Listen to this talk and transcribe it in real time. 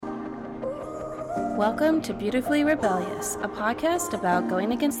Welcome to Beautifully Rebellious, a podcast about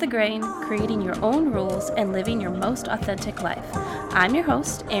going against the grain, creating your own rules, and living your most authentic life. I'm your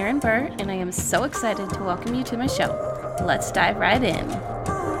host, Erin Burr, and I am so excited to welcome you to my show. Let's dive right in.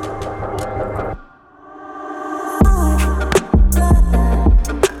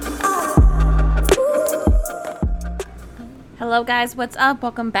 Hello guys, what's up?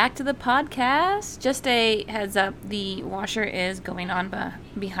 Welcome back to the podcast. Just a heads up, the washer is going on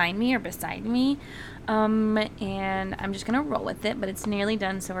behind me or beside me. And I'm just going to roll with it, but it's nearly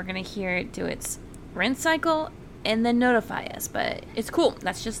done, so we're going to hear it do its rinse cycle and then notify us, but it's cool.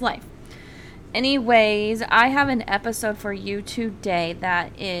 That's just life. Anyways, I have an episode for you today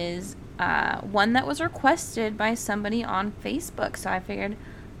that is one that was requested by somebody on Facebook, so I figured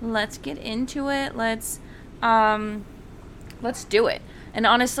let's get into it. Let's do it. And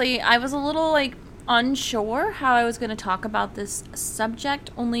honestly, I was a little unsure how I was going to talk about this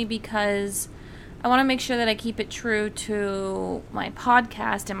subject, only because I want to make sure that I keep it true to my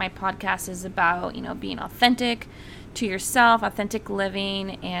podcast, and my podcast is about, being authentic to yourself, authentic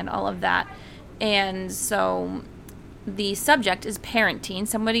living, and all of that. And so the subject is parenting.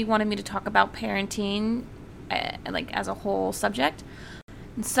 Somebody wanted me to talk about parenting, as a whole subject.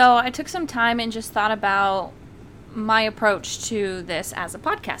 And so I took some time and just thought about my approach to this as a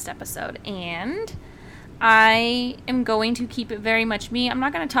podcast episode, and I am going to keep it very much me. I'm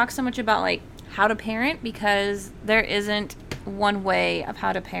not going to talk so much about how to parent, because there isn't one way of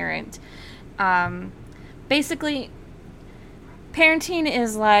how to parent. Basically, parenting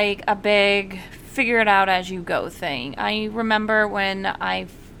is like a big figure it out as you go thing. I remember when I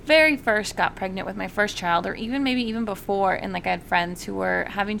very first got pregnant with my first child, or maybe even before, and I had friends who were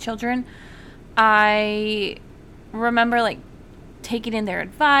having children, I remember taking in their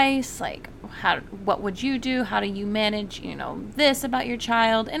advice, what would you do? How do you manage, this about your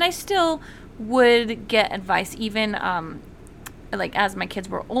child? And I still would get advice, even as my kids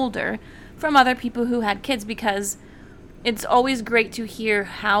were older, from other people who had kids, because it's always great to hear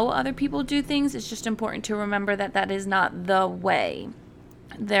how other people do things. It's just important to remember that that is not the way.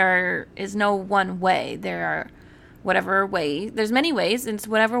 There is no one way. There are whatever way, there's many ways, and it's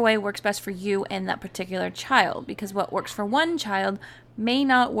whatever way works best for you and that particular child, because what works for one child may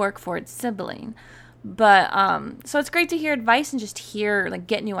not work for its sibling. But so it's great to hear advice and just hear,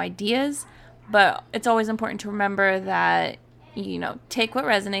 get new ideas, but it's always important to remember that, take what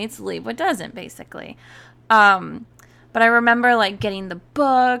resonates, leave what doesn't, basically. But I remember getting the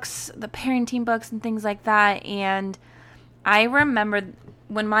books, the parenting books and things like that, and I remember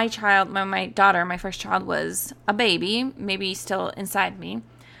when my daughter, my first child, was a baby, maybe still inside me,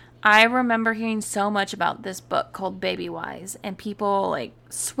 I remember hearing so much about this book called Baby Wise, and people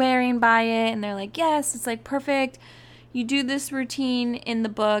swearing by it, and they're like, yes, it's perfect. You do this routine in the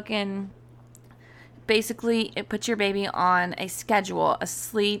book, and basically it puts your baby on a schedule, a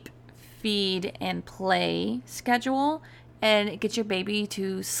sleep, feed, and play schedule, and it gets your baby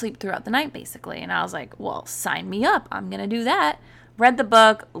to sleep throughout the night, basically. And I was like, well, sign me up. I'm going to do that. Read the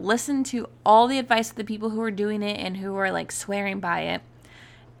book, listened to all the advice of the people who were doing it and who were swearing by it.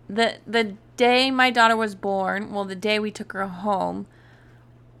 The day my daughter was born, the day we took her home,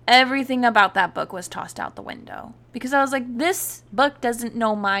 everything about that book was tossed out the window. Because I was like, this book doesn't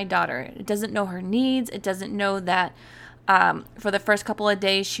know my daughter. It doesn't know her needs. It doesn't know that for the first couple of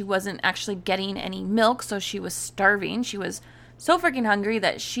days she wasn't actually getting any milk, so she was starving. She was so freaking hungry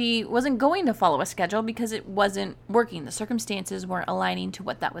that she wasn't going to follow a schedule because it wasn't working. The circumstances weren't aligning to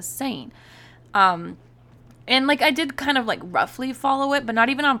what that was saying. And I did kind of roughly follow it, but not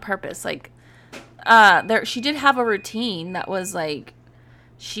even on purpose. She did have a routine that was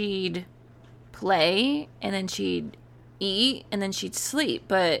she'd play, and then she'd eat, and then she'd sleep.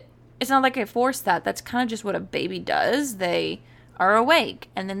 But it's not I forced that. That's kind of just what a baby does. They are awake,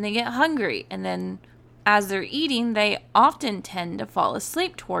 and then they get hungry, and then as they're eating, they often tend to fall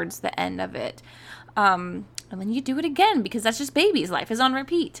asleep towards the end of it. And then you do it again, because that's just babies. Life is on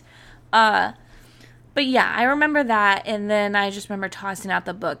repeat. But yeah, I remember that, and then I just remember tossing out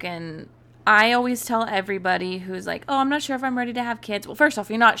the book. And I always tell everybody who's oh, I'm not sure if I'm ready to have kids. Well, first off,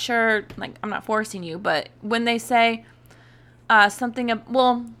 you're not sure, I'm not forcing you, but when they say if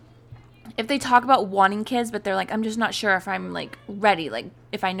they talk about wanting kids, but they're I'm just not sure if I'm ready,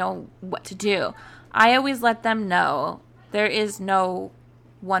 if I know what to do, I always let them know there is no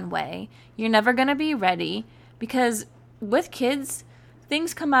one way. You're never going to be ready, because with kids,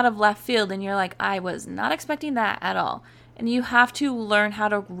 things come out of left field, and you're I was not expecting that at all. And you have to learn how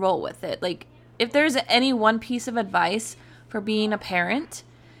to roll with it. If there's any one piece of advice for being a parent,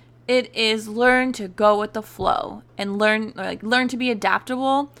 it is learn to go with the flow, and learn to be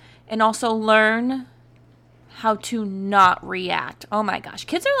adaptable, and also learn how to not react. Oh my gosh.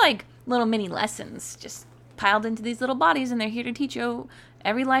 Kids are like little mini lessons just piled into these little bodies, and they're here to teach you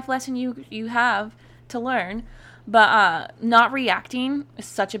every life lesson you have to learn. But not reacting is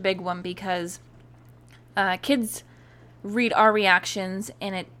such a big one, because kids read our reactions,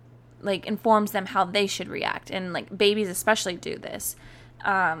 and it like informs them how they should react. And like babies especially do this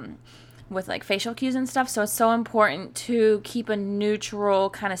with like facial cues and stuff. So it's so important to keep a neutral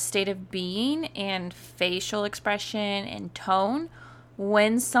kind of state of being and facial expression and tone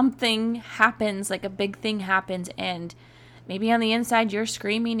when something happens, like a big thing happens, and maybe on the inside you're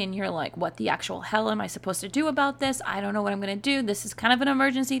screaming and you're like, what the actual hell am I supposed to do about this? I don't know what I'm going to do. This is kind of an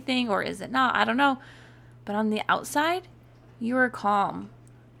emergency thing, or is it not? I don't know. But on the outside, you are calm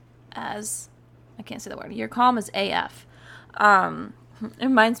as, I can't say the word, you're calm as AF. It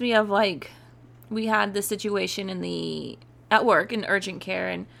reminds me of like, we had this situation at work in urgent care,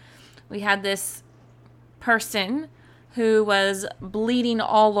 and we had this person who was bleeding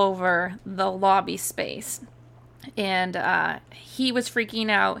all over the lobby space. And he was freaking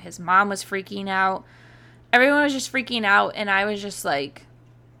out. His mom was freaking out. Everyone was just freaking out, and I was just like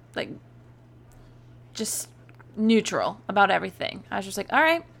just neutral about everything. I was just like, all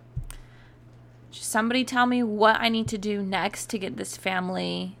right, just somebody tell me what I need to do next to get this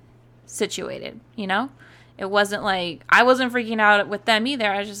family situated, you know? It wasn't like, I wasn't freaking out with them either.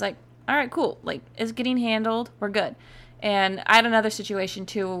 I was just like, all right, cool. Like, it's getting handled. We're good. And I had another situation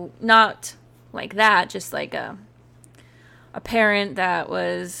too, not like that, just like a parent that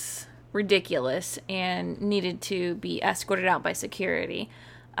was ridiculous and needed to be escorted out by security.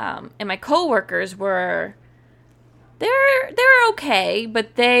 And my coworkers were, they're okay,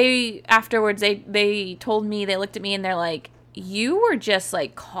 but they afterwards they told me, they looked at me and they're like, you were just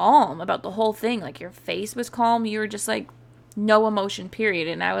like calm about the whole thing. Like your face was calm. You were just like no emotion, period.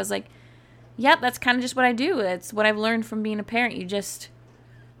 And I was like, yep, that's kind of just what I do. It's what I've learned from being a parent. You just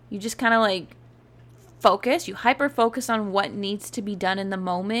kind of like focus. You hyper focus on what needs to be done in the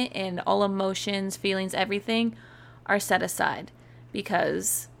moment, and all emotions, feelings, everything are set aside,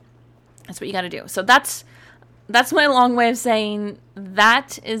 because that's what you got to do. So that's my long way of saying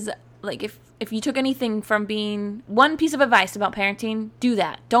that is like, if you took anything from being one piece of advice about parenting, do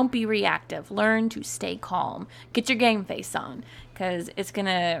that. Don't be reactive. Learn to stay calm. Get your game face on, because it's going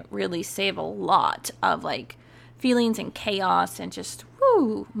to really save a lot of like feelings and chaos and just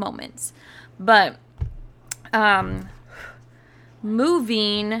moments. But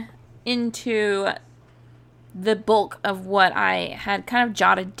moving into the bulk of what I had kind of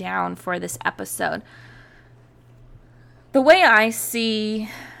jotted down for this episode, the way I see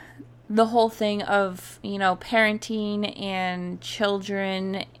the whole thing of, parenting and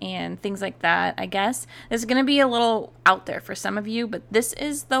children and things like that, I guess, is going to be a little out there for some of you, but this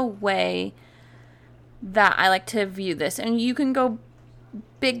is the way that I like to view this. And you can go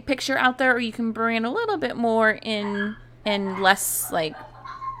big picture out there, or you can bring it a little bit more in and less like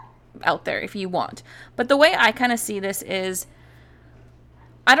out there if you want. But the way I kind of see this is,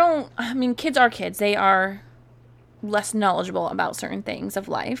 kids are kids. They are less knowledgeable about certain things of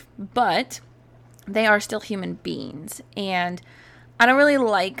life, but they are still human beings. And I don't really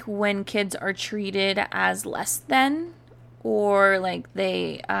like when kids are treated as less than, or like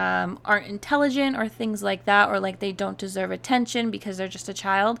they aren't intelligent or things like that, or like they don't deserve attention because they're just a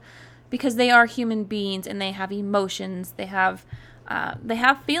child, because they are human beings and they have emotions, they have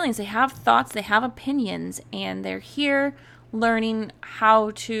feelings, they have thoughts, they have opinions, and they're here learning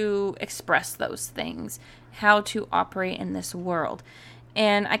how to express those things, how to operate in this world.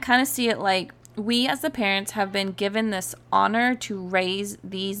 And I kind of see it like we as the parents have been given this honor to raise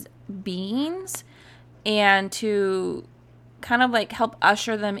these beings and to kind of like help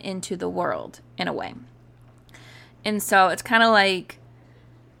usher them into the world in a way. And so it's kind of like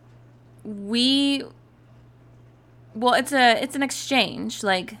it's an exchange.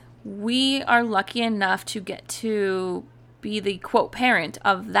 Like, we are lucky enough to get to be the quote parent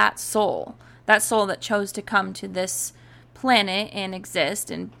of that soul that chose to come to this planet and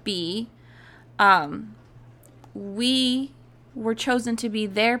exist and be. We were chosen to be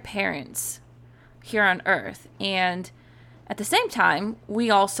their parents here on Earth. And at the same time, we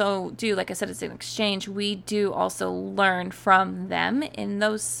also do, like I said, it's an exchange. We do also learn from them in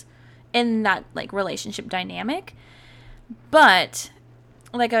that like relationship dynamic. But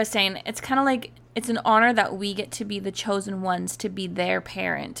like I was saying, it's kind of like it's an honor that we get to be the chosen ones to be their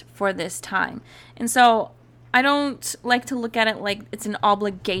parent for this time. And so I don't like to look at it like it's an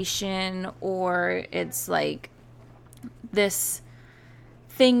obligation, or it's like this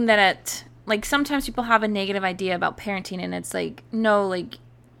thing that like sometimes people have a negative idea about parenting, and it's like, no, like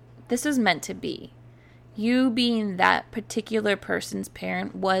this is meant to be. You being that particular person's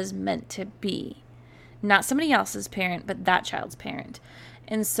parent was meant to be. Not somebody else's parent, but that child's parent.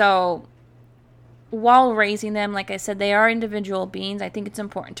 And so while raising them, like I said, they are individual beings. I think it's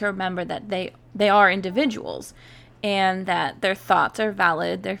important to remember that they are individuals and that their thoughts are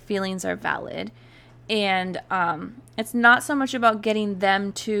valid, their feelings are valid. And it's not so much about getting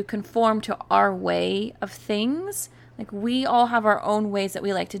them to conform to our way of things. Like, we all have our own ways that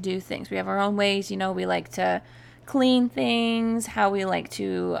we like to do things. We have our own ways, we like to clean things, how we like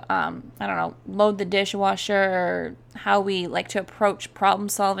to, load the dishwasher, or how we like to approach problem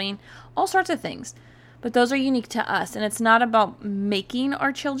solving, all sorts of things. But those are unique to us. And it's not about making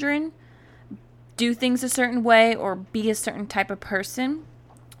our children do things a certain way or be a certain type of person,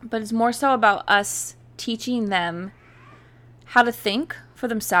 but it's more so about us teaching them how to think for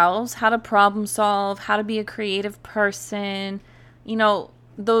themselves, how to problem solve, how to be a creative person,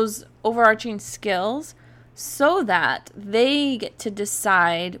 those overarching skills, so that they get to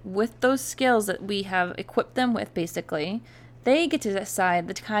decide with those skills that we have equipped them with, basically, they get to decide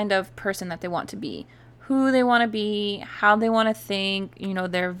the kind of person that they want to be, who they want to be, how they want to think,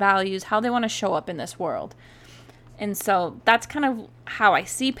 their values, how they want to show up in this world. And so that's kind of how I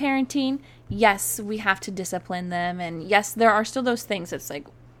see parenting. Yes, we have to discipline them. And yes, there are still those things. It's like,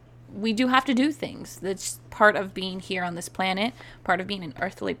 we do have to do things. That's part of being here on this planet, part of being an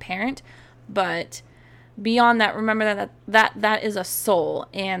earthly parent. But beyond that, remember that is a soul,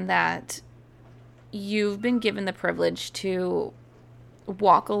 and that you've been given the privilege to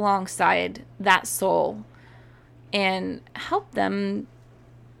walk alongside that soul and help them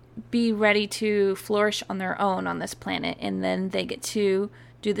be ready to flourish on their own on this planet. And then they get to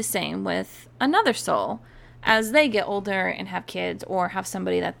do the same with another soul as they get older and have kids, or have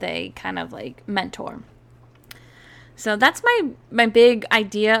somebody that they kind of like mentor. So that's my big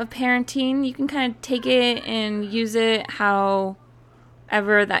idea of parenting. You can kind of take it and use it however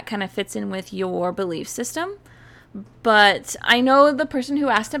that kind of fits in with your belief system. But I know the person who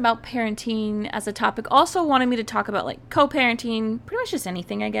asked about parenting as a topic also wanted me to talk about like co-parenting, pretty much just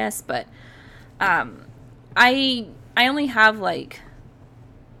anything, I guess. But I only have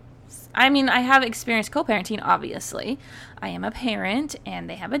I have experienced co-parenting, obviously. I am a parent and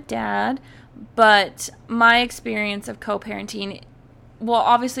they have a dad, but my experience of co-parenting, well,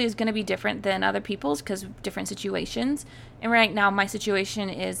 obviously is going to be different than other people's because of different situations. And right now my situation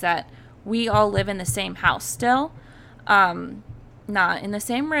is that we all live in the same house still. Not in the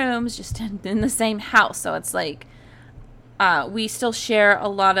same rooms, just in the same house. So it's like we still share a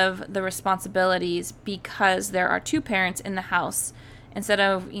lot of the responsibilities because there are two parents in the house instead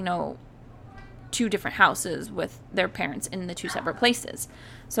of, two different houses with their parents in the two separate places.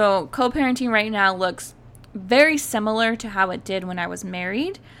 So co-parenting right now looks very similar to how it did when I was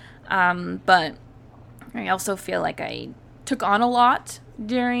married. But I also feel like I took on a lot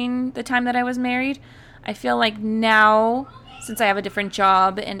during the time that I was married. I feel like now, since I have a different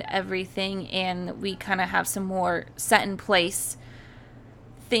job and everything, and we kind of have some more set in place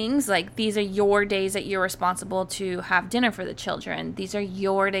things, like these are your days that you're responsible to have dinner for the children. These are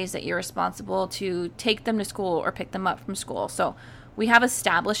your days that you're responsible to take them to school or pick them up from school. So we have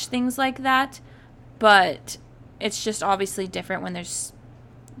established things like that, but it's just obviously different when there's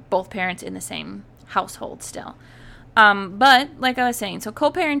both parents in the same household still. But like I was saying, so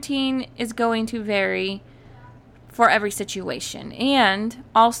co-parenting is going to vary for every situation. And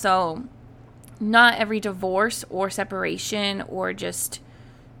also, not every divorce or separation or just,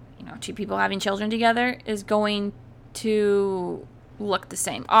 two people having children together is going to look the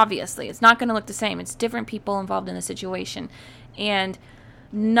same. Obviously, it's not going to look the same. It's different people involved in the situation. And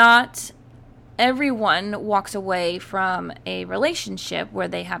not everyone walks away from a relationship where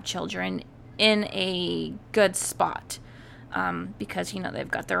they have children in a good spot, because they've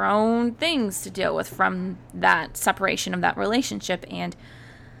got their own things to deal with from that separation of that relationship. And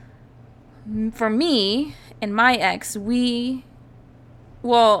for me and my ex,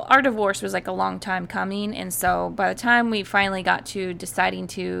 our divorce was like a long time coming, and so by the time we finally got to deciding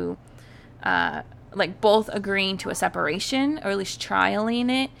to both agreeing to a separation, or at least trialing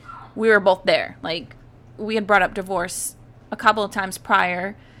it, we were both there. Like, we had brought up divorce a couple of times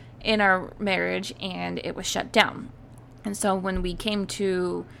prior in our marriage, and it was shut down. And so when we came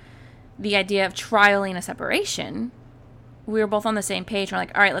to the idea of trialing a separation, we were both on the same page. We're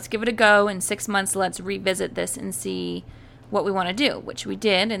like, all right, let's give it a go. In 6 months, let's revisit this and see what we want to do, which we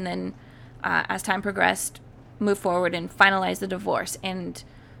did. And then as time progressed, move forward and finalize the divorce. And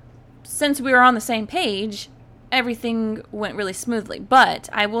since we were on the same page, everything went really smoothly. But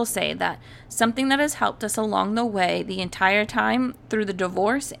I will say that something that has helped us along the way the entire time through the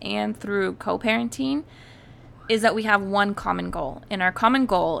divorce and through co-parenting is that we have one common goal. And our common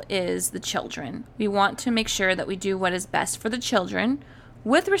goal is the children. We want to make sure that we do what is best for the children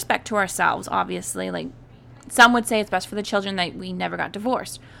with respect to ourselves, obviously. Like, some would say it's best for the children that we never got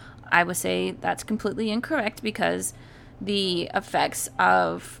divorced. I would say that's completely incorrect because the effects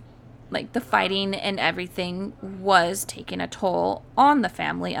of like the fighting and everything was taking a toll on the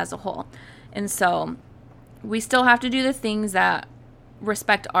family as a whole. And so we still have to do the things that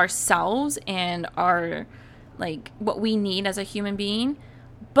respect ourselves and our like what we need as a human being,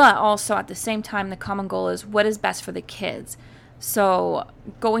 but also at the same time the common goal is what is best for the kids. So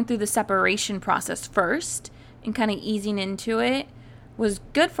going through the separation process first and kind of easing into it was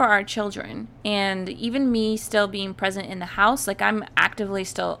good for our children. And even me still being present in the house, like I'm actively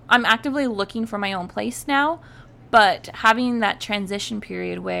looking for my own place now, but having that transition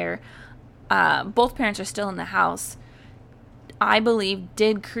period where both parents are still in the house, I believe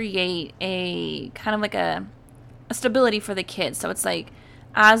did create a kind of like a stability for the kids. So it's like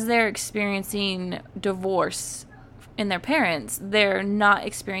as they're experiencing divorce in their parents, they're not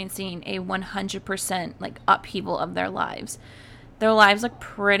experiencing a 100% like upheaval of their lives. Their lives look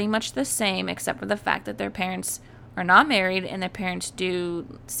pretty much the same, except for the fact that their parents are not married and their parents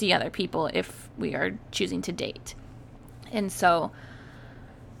do see other people if we are choosing to date. And so,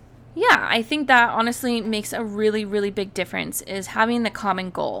 yeah, I think that honestly makes a really, really big difference is having the common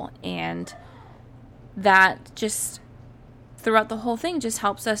goal. And that just throughout the whole thing just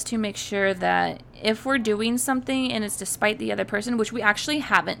helps us to make sure that if we're doing something and it's despite the other person, which we actually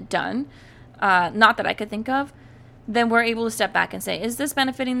haven't done, not that I could think of, then we're able to step back and say, is this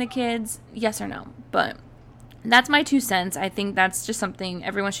benefiting the kids? Yes or no? But that's my 2 cents. I think that's just something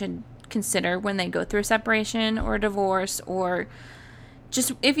everyone should consider when they go through a separation or a divorce, or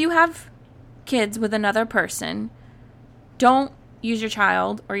just if you have kids with another person, don't use your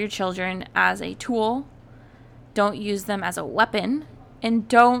child or your children as a tool. Don't use them as a weapon. And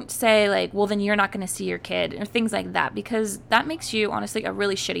don't say like, well, then you're not going to see your kid or things like that, because that makes you honestly a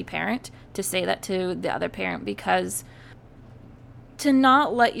really shitty parent to say that to the other parent, because to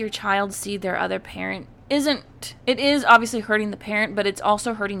not let your child see their other parent it is obviously hurting the parent, but it's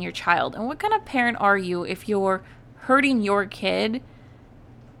also hurting your child. And what kind of parent are you if you're hurting your kid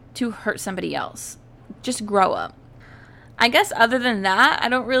to hurt somebody else? Just grow up. I guess other than that, I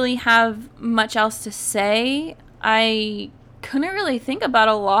don't really have much else to say. I couldn't really think about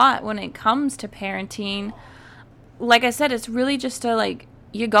a lot when it comes to parenting. Like I said, it's really just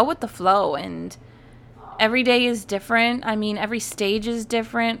you go with the flow, and every day is different. I mean, every stage is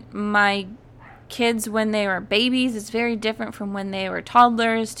different. My kids, when they were babies, it's very different from when they were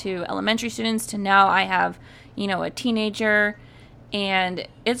toddlers to elementary students to now I have, a teenager, and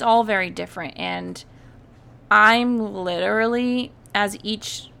it's all very different. And I'm literally, as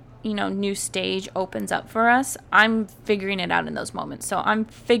each new stage opens up for us, I'm figuring it out in those moments. So I'm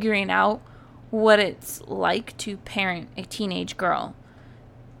figuring out what it's like to parent a teenage girl.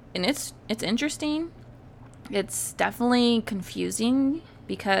 And it's interesting. It's definitely confusing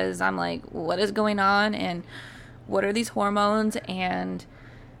because I'm like, what is going on and what are these hormones? And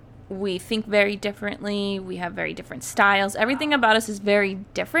we think very differently. We have very different styles. Everything about us is very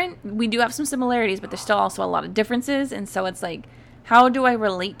different. We do have some similarities, but there's still also a lot of differences. And so it's like, how do I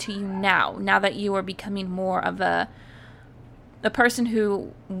relate to you now that you are becoming more of a person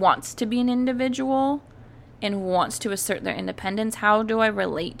who wants to be an individual and wants to assert their independence? How do I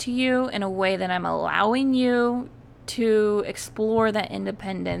relate to you in a way that I'm allowing you to explore that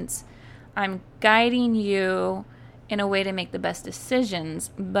independence? I'm guiding you in a way to make the best decisions,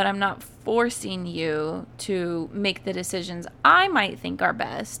 but I'm not forcing you to make the decisions I might think are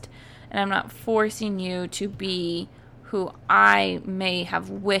best. And I'm not forcing you to be who I may have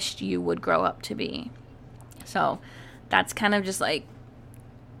wished you would grow up to be. So that's kind of just like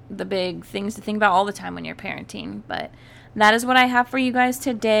the big things to think about all the time when you're parenting. But that is what I have for you guys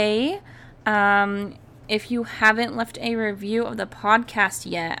today. If you haven't left a review of the podcast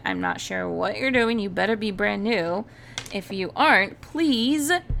yet, I'm not sure what you're doing. You better be brand new. If you aren't,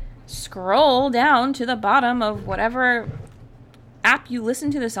 please scroll down to the bottom of whatever app you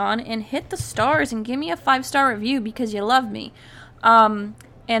listen to this on and hit the stars and give me a 5-star review because you love me. And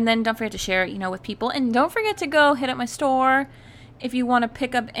then don't forget to share it, with people. And don't forget to go hit up my store if you want to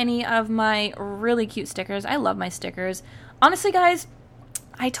pick up any of my really cute stickers. I love my stickers. Honestly, guys,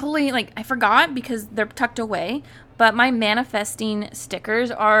 I totally, I forgot because they're tucked away, but my manifesting stickers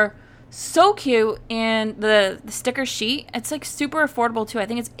are so cute, and the sticker sheet, it's, super affordable, too. I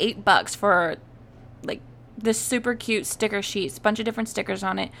think it's $8 for, this super cute sticker sheets, bunch of different stickers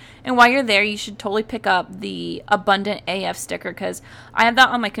on it. And while you're there, you should totally pick up the Abundant AF sticker, because I have that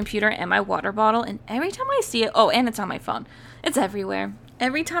on my computer and my water bottle. And every time I see it, oh, and it's on my phone. It's everywhere.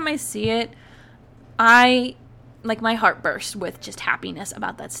 Every time I see it, my heart bursts with just happiness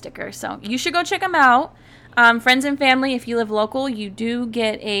about that sticker. So you should go check them out. Friends and family, if you live local, you do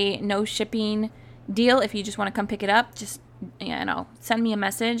get a no shipping deal. If you just want to come pick it up, just, send me a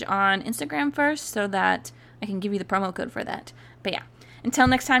message on Instagram first so that I can give you the promo code for that. But yeah, until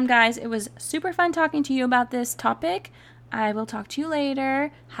next time, guys, it was super fun talking to you about this topic. I will talk to you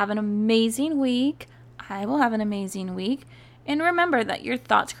later. Have an amazing week. I will have an amazing week. And remember that your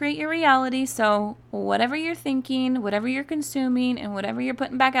thoughts create your reality, so whatever you're thinking, whatever you're consuming, and whatever you're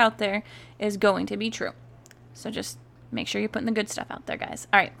putting back out there is going to be true. So just make sure you're putting the good stuff out there, guys.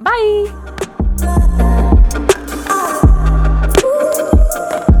 All right, bye!